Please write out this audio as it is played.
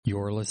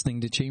You're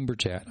listening to Chamber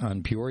Chat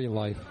on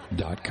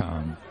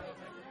PeoriaLife.com.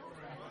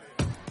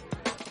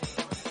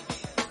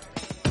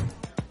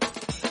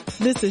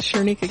 This is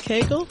Shernika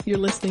Cagle. You're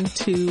listening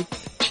to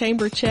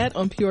Chamber Chat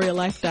on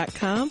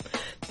PeoriaLife.com.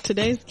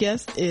 Today's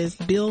guest is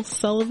Bill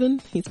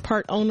Sullivan. He's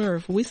part owner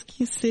of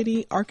Whiskey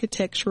City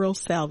Architectural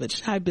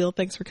Salvage. Hi, Bill.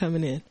 Thanks for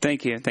coming in.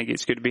 Thank you.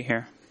 It's good to be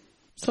here.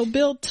 So,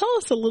 Bill, tell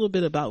us a little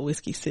bit about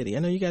Whiskey City.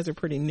 I know you guys are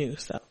pretty new.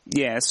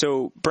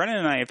 So Brennan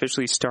and I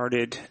officially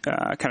started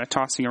kind of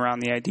tossing around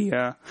the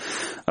idea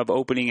of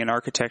opening an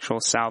architectural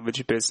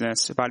salvage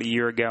business about a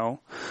year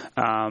ago.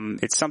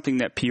 It's something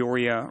that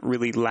Peoria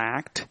really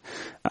lacked.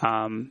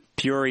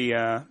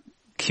 Peoria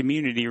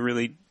community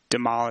really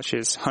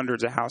demolishes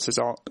hundreds of houses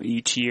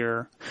each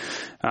year,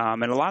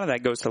 and a lot of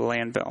that goes to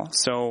landfill.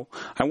 So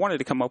I wanted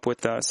to come up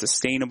with a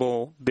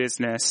sustainable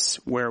business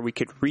where we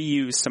could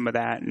reuse some of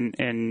that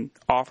and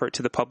offer it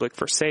to the public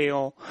for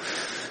sale,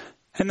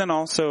 and then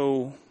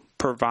also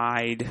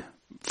provide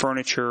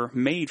furniture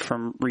made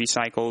from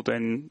recycled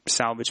and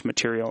salvaged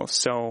materials.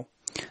 So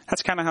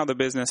that's kind of how the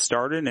business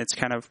started, and it's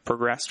kind of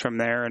progressed from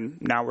there, and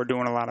now we're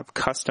doing a lot of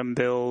custom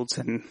builds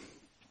and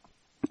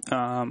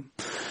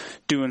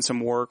doing some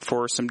work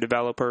for some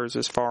developers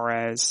as far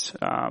as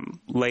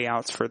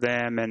layouts for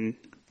them and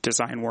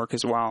design work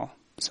as well.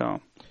 So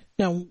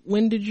now,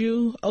 when did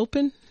you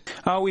open?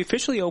 We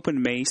officially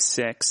opened May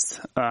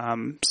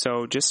 6th,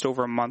 so just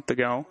over a month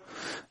ago,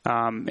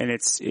 and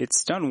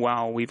it's done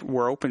well.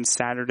 We're open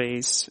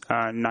Saturdays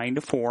 9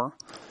 to 4.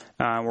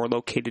 We're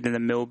located in the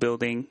Mill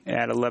Building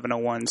at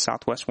 1101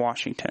 Southwest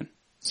Washington.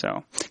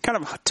 So kind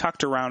of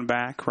tucked around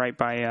back right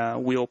by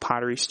Wheel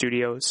Pottery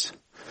Studios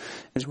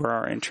is where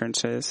our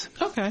entrance is.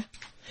 Okay.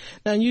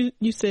 Now, you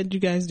said you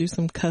guys do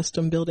some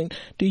custom building.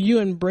 Do you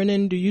and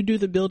Brennan, do you do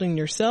the building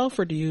yourself,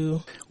 or do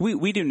you?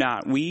 We do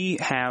not. We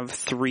have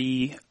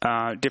 3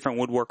 different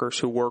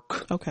woodworkers who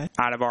work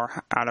out of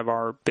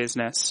our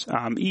business.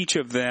 Each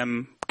of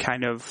them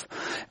kind of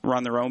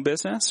run their own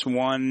business.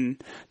 One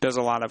does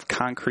a lot of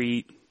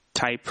concrete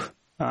type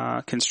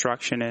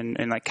construction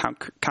and like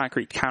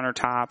concrete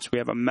countertops. We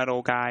have a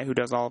metal guy who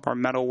does all of our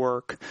metal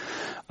work.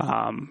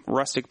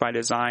 Rustic by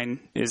Design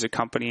is a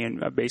company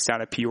based out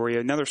of Peoria.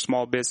 Another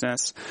small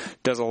business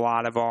does a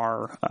lot of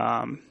our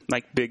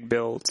like big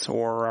builds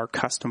or our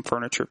custom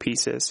furniture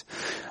pieces.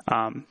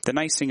 The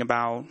nice thing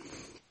about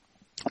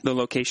the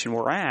location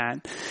we're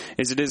at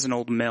is it is an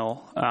old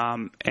mill,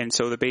 and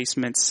so the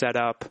basement's set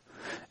up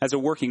as a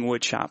working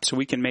wood shop, so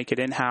we can make it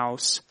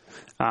in-house.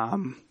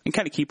 And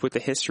kind of keep with the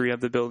history of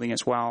the building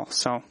as well.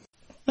 So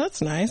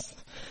that's nice.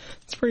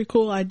 It's a pretty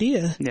cool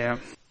idea. Yeah.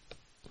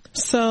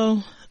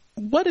 So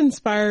what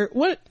inspired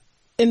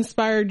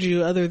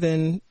you other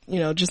than,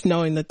 just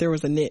knowing that there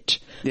was a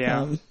niche?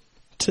 Yeah.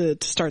 To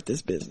start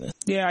this business?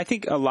 Yeah, I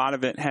think a lot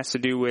of it has to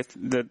do with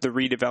the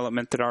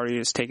redevelopment that already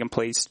has taken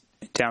place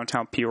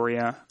downtown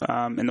Peoria,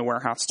 in the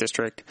warehouse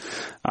district.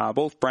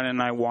 Both Brennan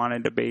and I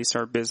wanted to base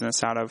our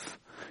business out of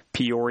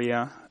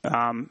Peoria,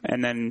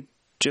 and then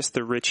just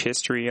the rich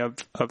history of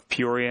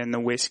Peoria and the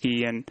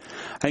whiskey, and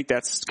I think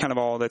that's kind of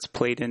all that's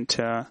played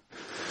into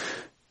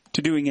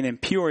doing it in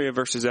Peoria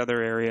versus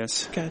other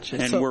areas. Gotcha.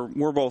 And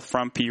we're both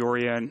from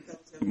Peoria and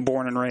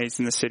born and raised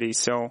in the city,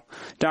 so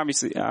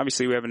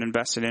obviously we have an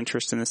invested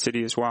interest in the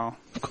city as well.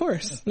 Of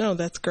course. No,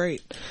 that's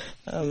great.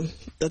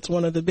 That's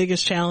one of the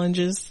biggest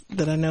challenges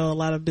that I know a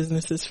lot of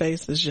businesses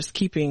face is just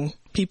keeping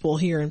people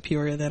here in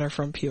Peoria that are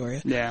from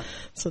Peoria. Yeah.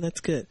 So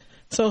that's good.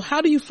 So how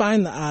do you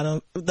find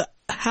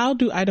how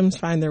do items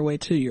find their way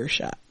to your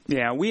shop?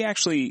 Yeah, we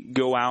actually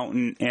go out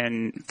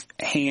and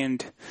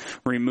hand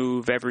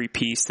remove every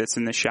piece that's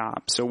in the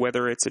shop. So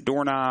whether it's a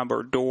doorknob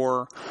or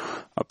door,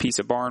 a piece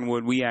of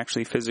barnwood, we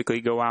actually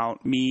physically go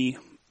out, me,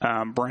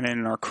 Brennan,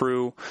 and our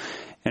crew,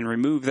 and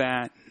remove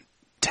that,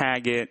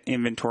 tag it,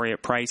 inventory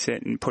it, price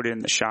it, and put it in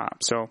the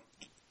shop. So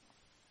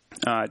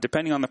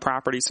depending on the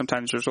property,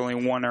 sometimes there's only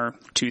 1 or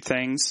 2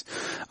 things.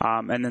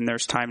 And then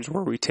there's times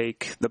where we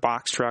take the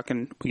box truck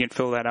and we can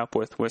fill that up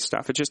with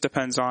stuff. It just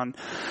depends on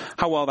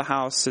how well the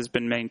house has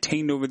been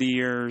maintained over the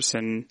years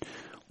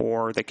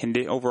or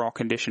the overall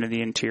condition of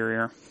the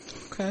interior.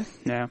 Okay.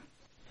 Yeah.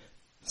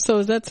 So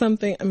is that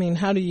something,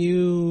 how do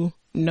you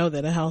know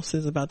that a house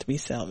is about to be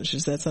salvaged?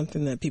 Is that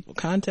something that people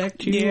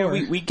contact you? Yeah,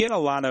 we get a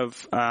lot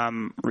of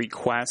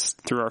requests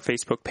through our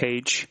Facebook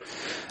page.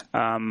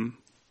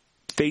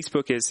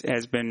 Facebook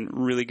has been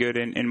really good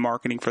in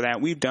marketing for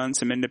that. We've done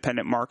some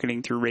independent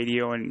marketing through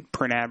radio and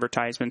print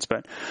advertisements,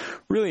 but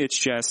really it's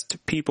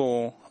just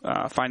people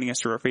finding us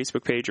through our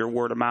Facebook page or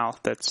word of mouth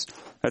that's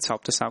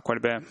helped us out quite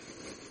a bit.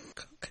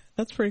 Okay,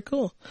 that's pretty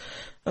cool.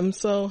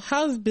 So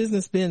how's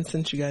business been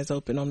since you guys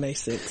opened on May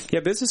 6th? Yeah,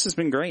 business has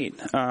been great.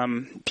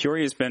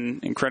 Peoria has been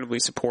incredibly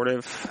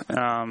supportive.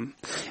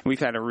 We've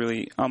had a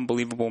really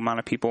unbelievable amount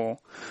of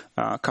people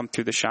come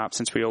through the shop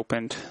since we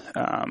opened.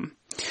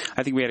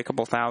 I think we had a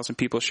couple thousand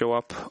people show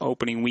up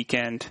opening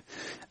weekend,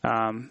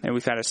 and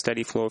we've had a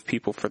steady flow of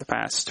people for the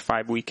past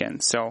 5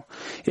 weekends. So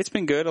it's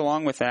been good.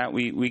 Along with that,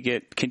 we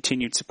get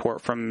continued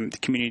support from the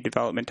Community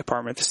Development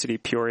Department of the City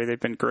of Peoria. They've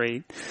been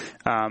great.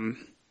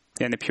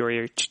 the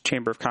Peoria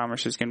Chamber of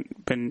Commerce has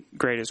been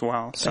great as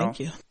well. So.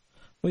 Thank you.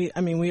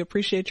 We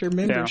appreciate your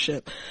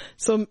membership. Yeah.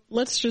 So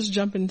let's just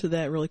jump into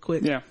that really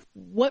quick. Yeah.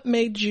 What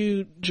made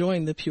you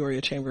join the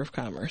Peoria Chamber of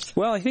Commerce?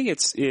 Well, I think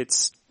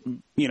it's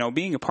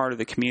being a part of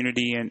the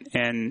community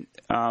and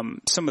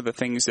some of the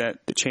things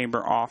that the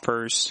chamber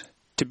offers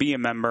to be a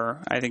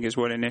member, I think is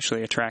what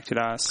initially attracted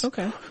us.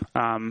 Okay.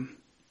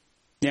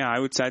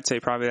 I'd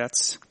say probably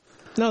that's.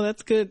 No,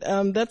 that's good.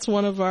 That's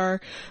one of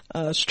our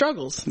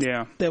struggles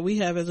that we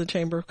have as a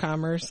Chamber of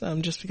Commerce,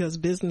 just because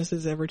business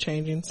is ever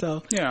changing.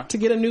 So to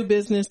get a new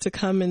business to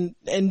come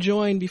and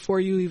join before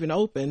you even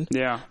open,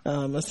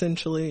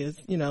 essentially is,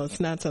 it's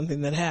not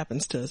something that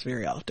happens to us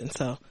very often.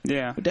 So we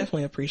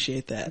definitely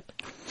appreciate that.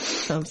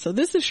 So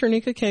this is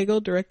Shernika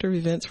Cagle, Director of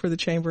Events for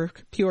the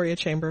Peoria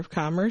Chamber of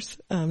Commerce.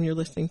 You're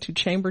listening to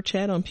Chamber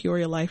Chat on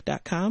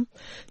PeoriaLife.com.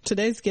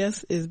 Today's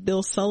guest is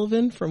Bill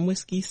Sullivan from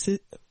Whiskey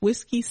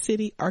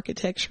City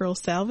Architectural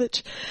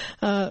Salvage.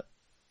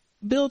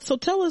 Bill, so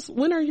tell us,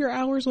 when are your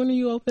hours? When are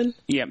you open?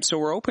 Yeah, so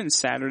we're open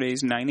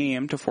Saturdays 9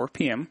 a.m. to 4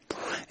 p.m.,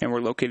 and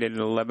we're located at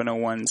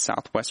 1101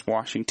 Southwest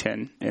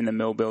Washington in the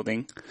Mill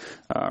Building,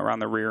 around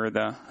the rear of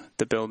the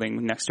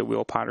building next to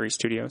Wheel Pottery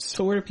Studios.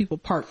 So where do people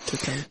park to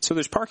come? So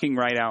there's parking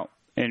right out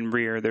in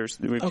rear.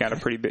 We've got a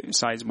pretty big,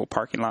 sizable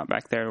parking lot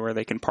back there where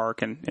they can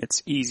park, and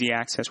it's easy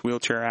access,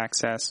 wheelchair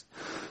access.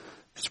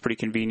 It's pretty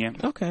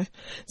convenient. Okay.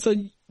 So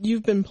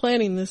you've been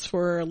planning this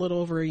for a little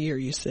over a year,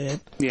 you said.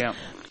 Yeah.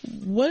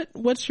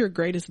 What's your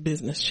greatest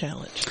business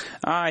challenge?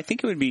 I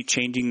think it would be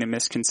changing the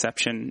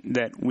misconception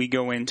that we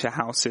go into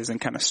houses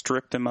and kind of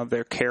strip them of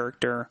their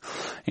character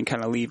and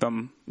kind of leave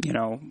them,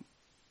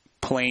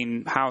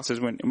 plain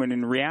houses when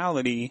in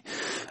reality,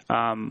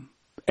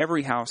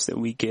 every house that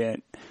we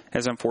get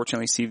has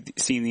unfortunately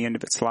seen the end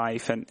of its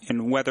life,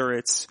 and whether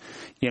it's,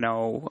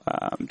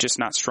 just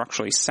not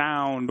structurally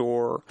sound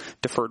or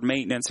deferred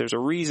maintenance, there's a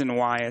reason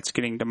why it's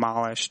getting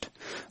demolished.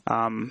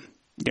 I'm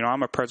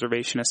a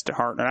preservationist at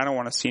heart, and I don't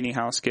want to see any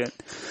house get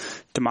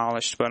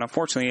demolished, but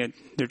unfortunately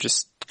there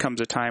just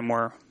comes a time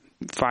where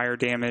fire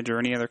damage or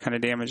any other kind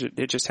of damage,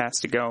 it just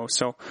has to go.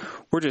 So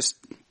we're just,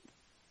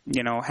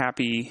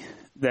 happy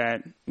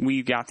that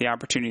we got the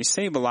opportunity to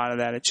save a lot of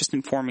that. It's just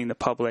informing the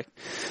public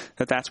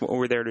that that's what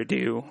we're there to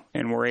do,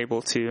 and we're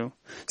able to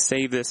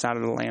save this out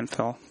of the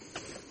landfill.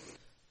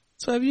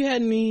 So have you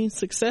had any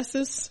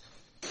successes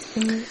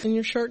in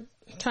your short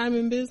time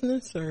in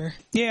business, or?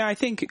 Yeah, I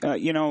think,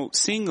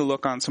 seeing the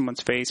look on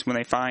someone's face when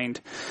they find,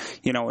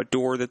 a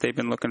door that they've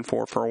been looking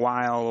for a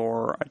while,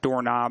 or a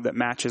doorknob that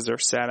matches their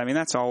set. I mean,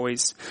 that's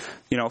always,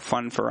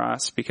 fun for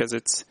us, because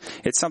it's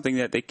something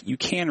that you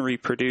can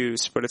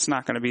reproduce, but it's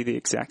not going to be the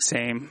exact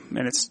same.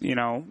 And it's,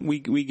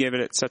 we give it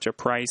at such a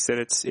price that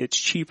it's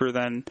cheaper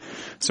than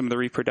some of the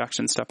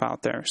reproduction stuff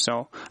out there.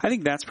 So I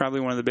think that's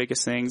probably one of the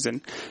biggest things,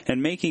 and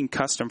making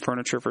custom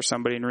furniture for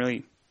somebody and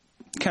really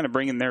kind of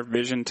bringing their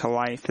vision to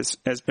life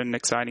has been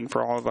exciting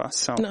for all of us.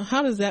 So now,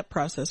 how does that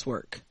process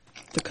work?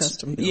 The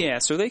custom build? Yeah,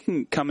 so they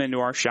can come into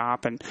our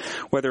shop, and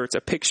whether it's a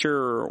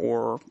picture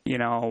or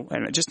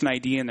and just an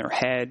idea in their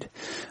head,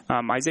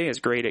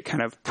 Isaiah's great at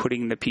kind of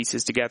putting the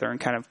pieces together and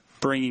kind of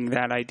bringing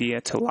that idea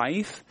to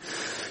life.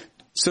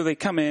 So they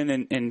come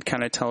in and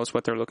kind of tell us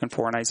what they're looking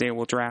for, and Isaiah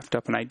will draft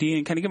up an idea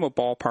and kind of give them a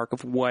ballpark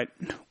of what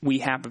we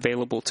have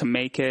available to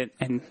make it,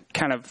 and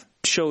kind of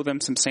show them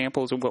some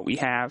samples of what we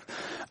have,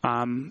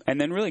 and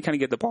then really kind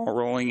of get the ball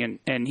rolling,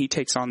 and he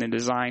takes on the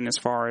design as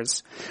far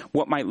as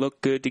what might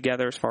look good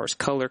together as far as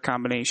color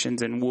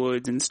combinations and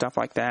woods and stuff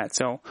like that.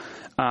 So,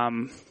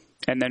 and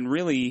then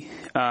really,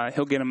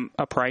 he'll get them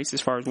a price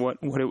as far as what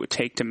it would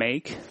take to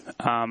make,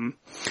 and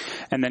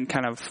then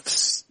kind of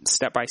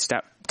step by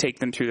step take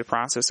them through the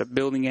process of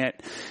building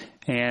it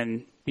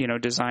and,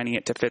 designing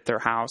it to fit their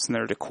house and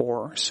their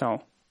decor.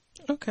 So.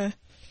 Okay.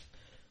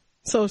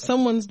 So if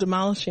someone's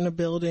demolishing a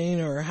building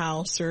or a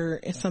house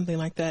or something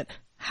like that,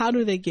 how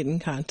do they get in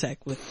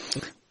contact with?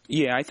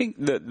 Yeah, I think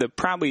the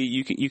probably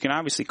you can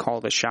obviously call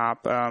the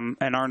shop,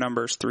 and our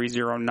number is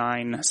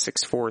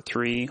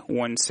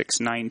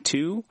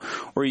 309-643-1692,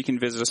 or you can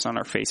visit us on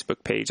our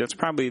Facebook page. That's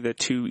probably the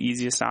two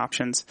easiest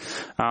options.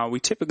 We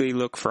typically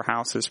look for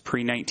houses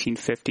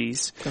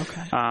pre-1950s.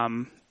 Okay.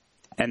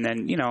 And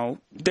then,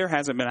 there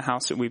hasn't been a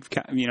house that we've,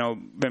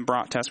 been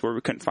brought to us where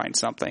we couldn't find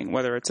something,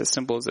 whether it's as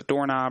simple as a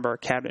doorknob or a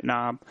cabinet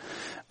knob.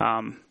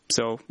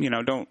 So,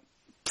 don't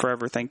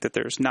forever think that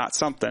there's not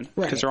something,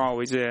 because there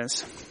always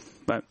is.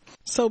 But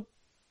so,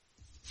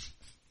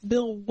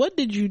 Bill, what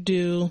did you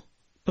do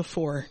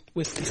before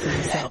Whiskey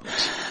City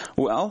Salvage?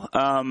 Well,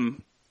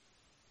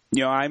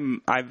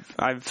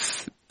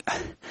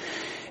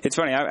 it's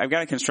funny. I've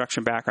got a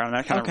construction background,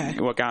 and that kind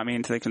of what got me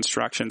into the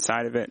construction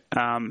side of it.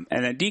 And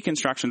then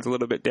deconstruction's a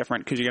little bit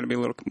different, because you're going to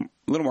be a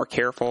little more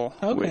careful.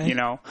 With,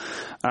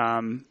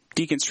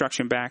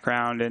 deconstruction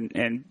background,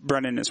 and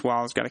Brennan as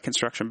well has got a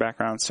construction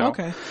background. So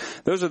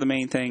those are the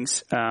main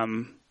things.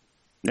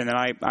 And then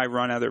I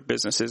run other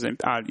businesses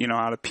out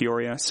of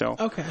Peoria, so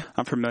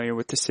I'm familiar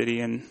with the city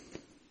and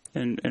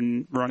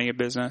running a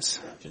business.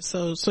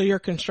 So your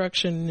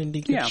construction and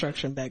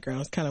deconstruction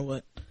background is kind of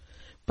what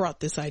brought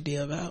this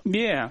idea about.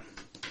 Yeah.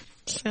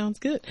 Sounds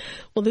good.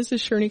 Well, this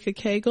is Shernika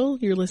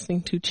Cagle. You're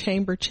listening to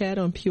Chamber Chat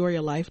on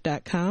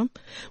PeoriaLife.com.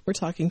 We're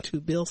talking to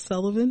Bill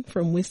Sullivan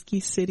from Whiskey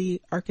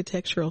City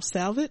Architectural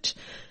Salvage.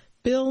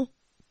 Bill,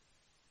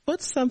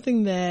 what's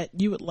something that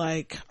you would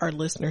like our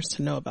listeners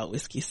to know about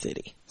Whiskey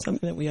City?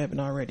 Something that we haven't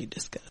already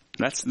discussed.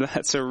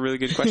 That's a really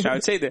good question. I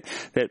would say that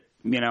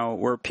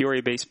we're a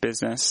Peoria-based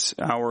business.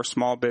 We're a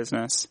small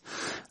business.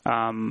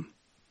 And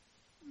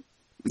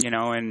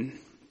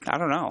I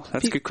don't know.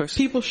 That's a good question.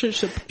 People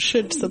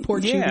should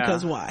support you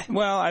because why?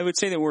 Well, I would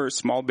say that we're a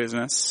small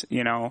business.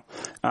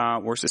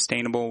 We're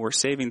sustainable. We're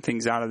saving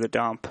things out of the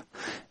dump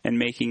and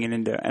making it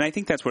into. And I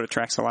think that's what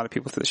attracts a lot of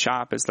people to the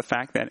shop is the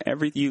fact that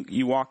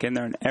you walk in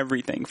there and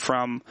everything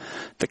from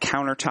the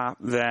countertop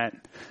that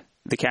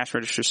the cash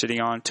register sitting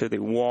on to the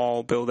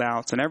wall build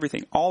outs and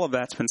everything, all of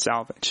that's been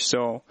salvaged.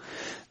 So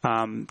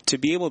to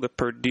be able to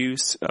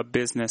produce a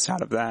business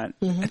out of that,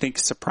 I think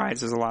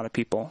surprises a lot of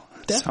people.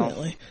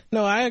 Definitely.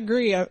 No, I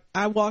agree.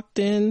 I walked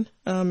in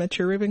at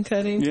your ribbon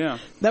cutting. Yeah.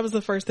 That was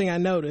the first thing I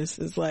noticed.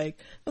 I was like,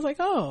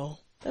 oh,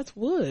 that's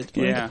wood.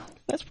 Yeah.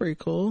 That's pretty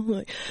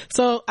cool.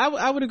 So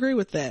I would agree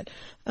with that.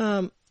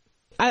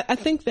 I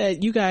think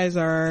that you guys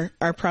are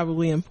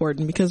probably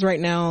important because right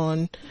now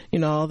on,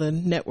 all the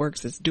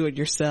networks, it's do it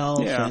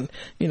yourself and,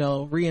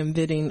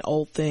 reinventing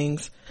old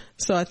things.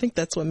 So I think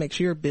that's what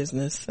makes your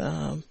business,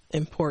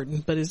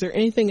 important. But is there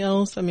anything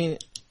else? I mean,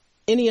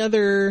 any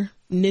other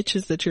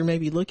niches that you're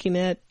maybe looking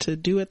at to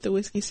do at the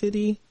Whiskey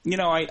City?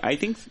 I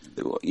think,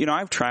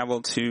 I've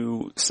traveled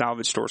to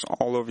salvage stores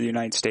all over the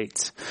United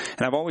States,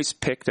 and I've always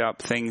picked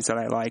up things that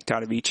I liked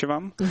out of each of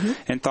them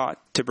and thought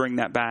to bring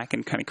that back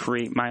and kind of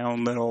create my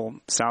own little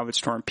salvage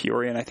store in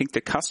Peoria. And I think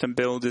the custom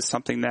build is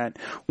something that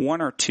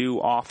one or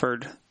two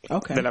offered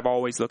that I've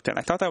always looked at.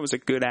 I thought that was a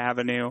good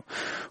avenue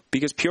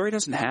because Peoria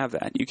doesn't have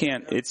that. You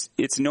can't,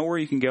 it's nowhere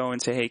you can go and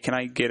say, hey, can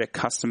I get a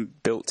custom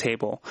built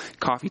table,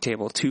 coffee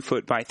table, 2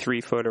 foot by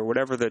 3 foot or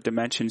whatever the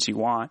dimensions you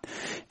want,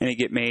 and it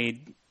get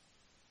made,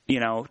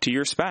 to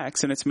your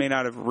specs, and it's made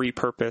out of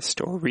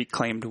repurposed or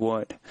reclaimed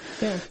wood.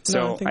 Yeah,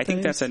 so I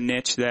think that's a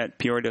niche that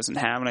Peoria doesn't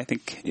have, and I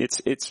think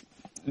it's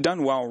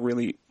done well,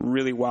 really,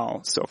 really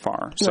well so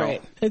far. So.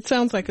 Right. It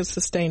sounds like a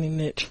sustaining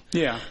niche.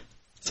 Yeah.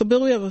 So,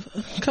 Bill, we have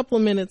a couple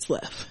of minutes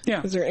left.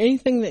 Yeah. Is there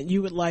anything that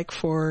you would like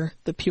for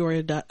the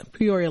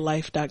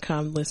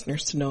PeoriaLife.com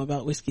listeners to know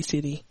about Whiskey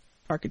City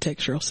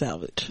Architectural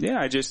Salvage?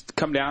 Yeah, just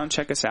come down,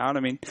 check us out.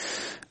 I mean,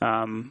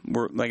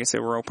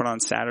 we're open on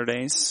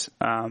Saturdays.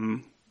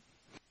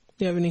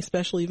 Do you have any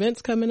special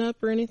events coming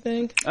up or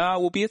anything?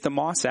 We'll be at the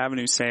Moss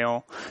Avenue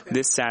sale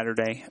this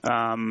Saturday.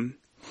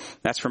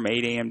 That's from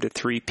 8 a.m. to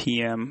 3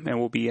 p.m. and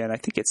we'll be at, I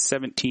think it's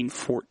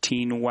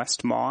 1714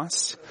 West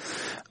Moss.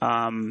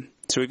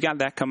 So we've got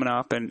that coming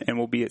up and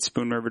we'll be at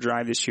Spoon River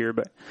Drive this year,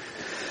 but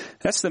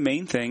that's the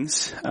main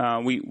things.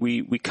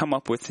 We come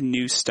up with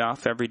new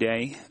stuff every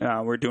day.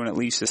 We're doing at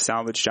least a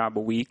salvage job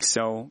a week.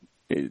 So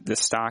the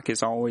stock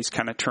is always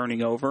kind of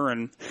turning over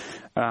and,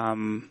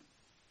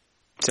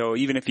 so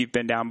even if you've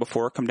been down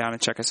before, come down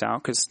and check us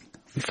out because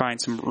we find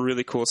some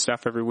really cool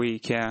stuff every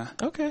week. Yeah.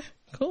 Okay,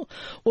 cool.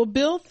 Well,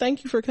 Bill,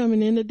 thank you for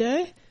coming in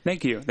today.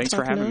 Thank you. Thanks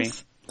for having me.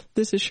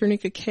 This is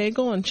Shernika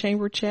Cagle on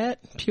Chamber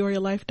Chat,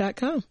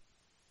 PeoriaLife.com.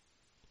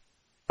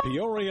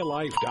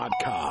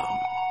 PeoriaLife.com.